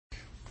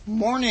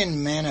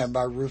Morning Manna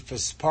by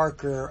Rufus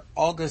Parker,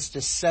 August the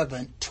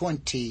 7th,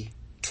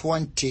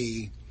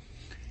 2020.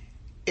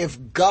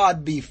 If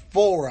God be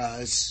for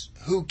us,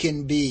 who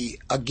can be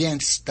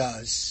against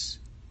us?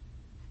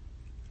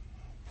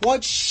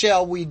 What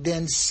shall we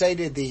then say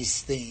to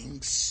these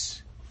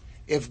things?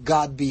 If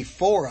God be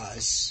for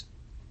us,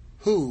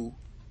 who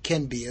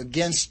can be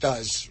against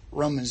us?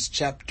 Romans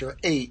chapter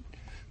 8,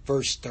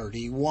 verse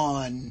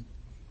 31.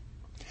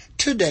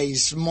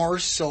 Today's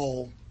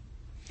morsel.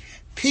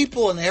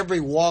 People in every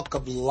walk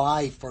of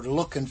life are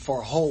looking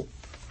for hope.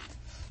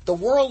 The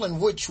world in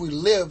which we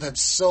live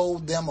has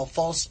sold them a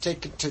false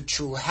ticket to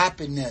true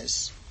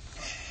happiness.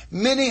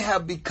 Many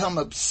have become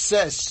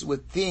obsessed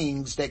with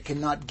things that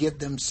cannot give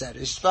them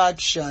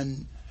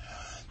satisfaction.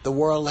 The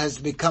world has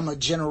become a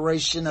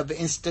generation of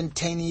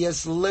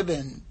instantaneous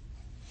living.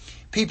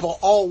 People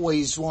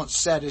always want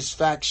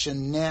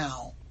satisfaction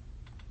now.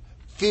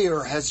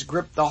 Fear has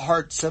gripped the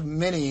hearts of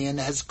many and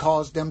has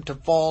caused them to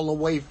fall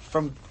away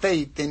from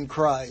faith in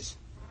Christ.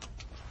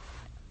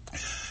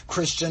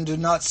 Christians do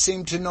not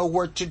seem to know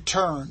where to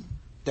turn.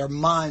 Their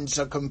minds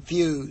are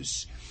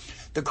confused.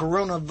 The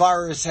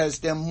coronavirus has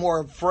them more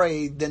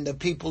afraid than the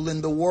people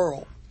in the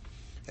world.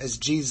 As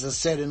Jesus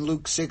said in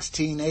Luke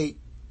 16:8,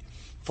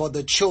 "For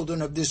the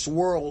children of this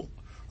world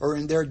are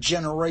in their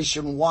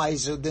generation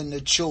wiser than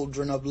the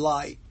children of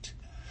light."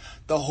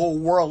 The whole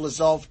world is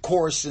off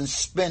course and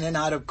spinning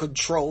out of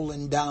control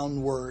and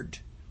downward.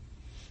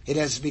 It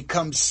has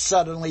become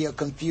suddenly a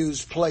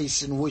confused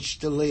place in which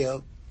to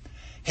live.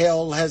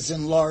 Hell has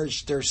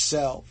enlarged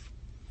herself.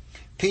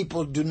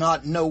 People do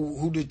not know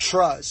who to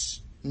trust,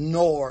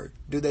 nor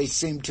do they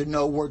seem to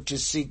know where to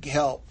seek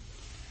help.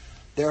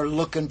 They're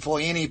looking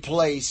for any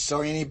place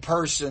or any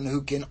person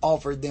who can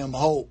offer them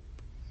hope.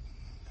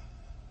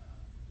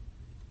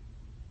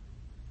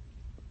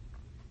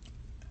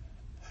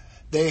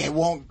 They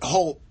want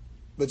hope,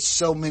 but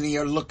so many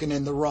are looking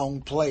in the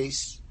wrong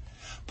place.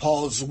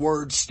 Paul's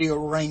words still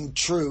ring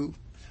true.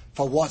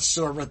 For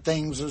whatsoever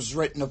things was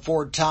written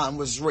aforetime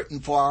was written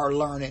for our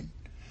learning,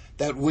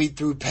 that we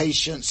through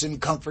patience and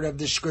comfort of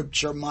the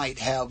Scripture might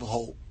have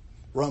hope.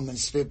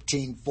 Romans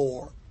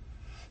 15:4.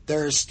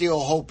 There is still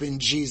hope in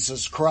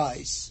Jesus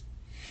Christ.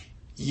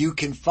 You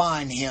can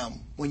find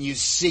Him when you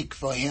seek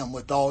for Him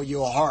with all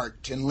your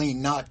heart and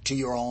lean not to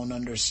your own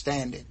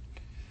understanding.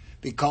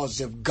 Because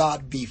if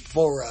God be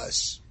for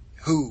us,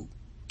 who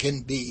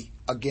can be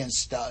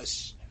against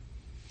us?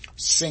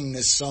 Sing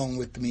this song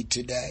with me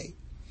today.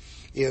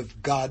 If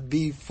God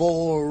be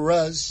for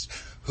us,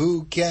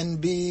 who can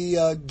be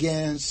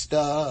against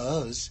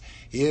us?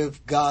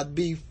 If God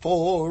be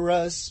for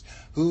us,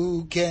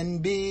 who can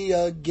be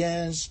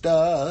against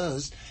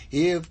us?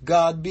 If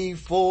God be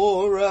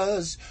for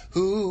us,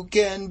 who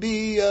can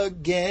be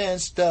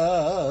against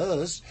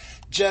us?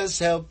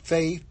 Just have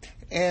faith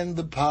and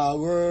the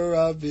power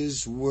of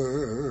His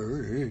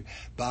word.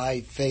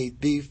 By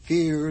faith be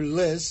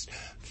fearless,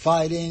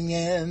 fighting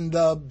in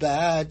the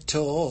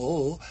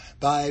battle.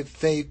 By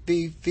faith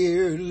be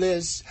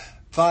fearless,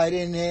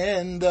 fighting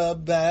in the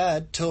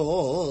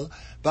battle.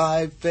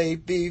 By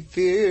faith be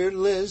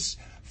fearless,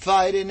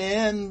 fighting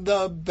in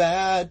the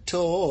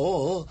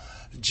battle.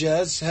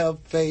 Just have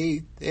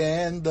faith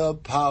in the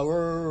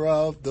power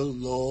of the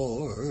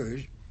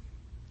Lord.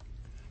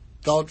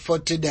 Thought for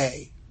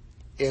today.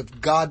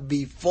 If God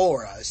be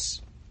for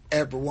us,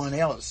 everyone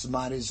else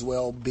might as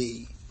well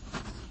be.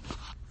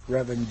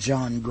 Reverend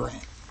John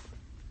Grant.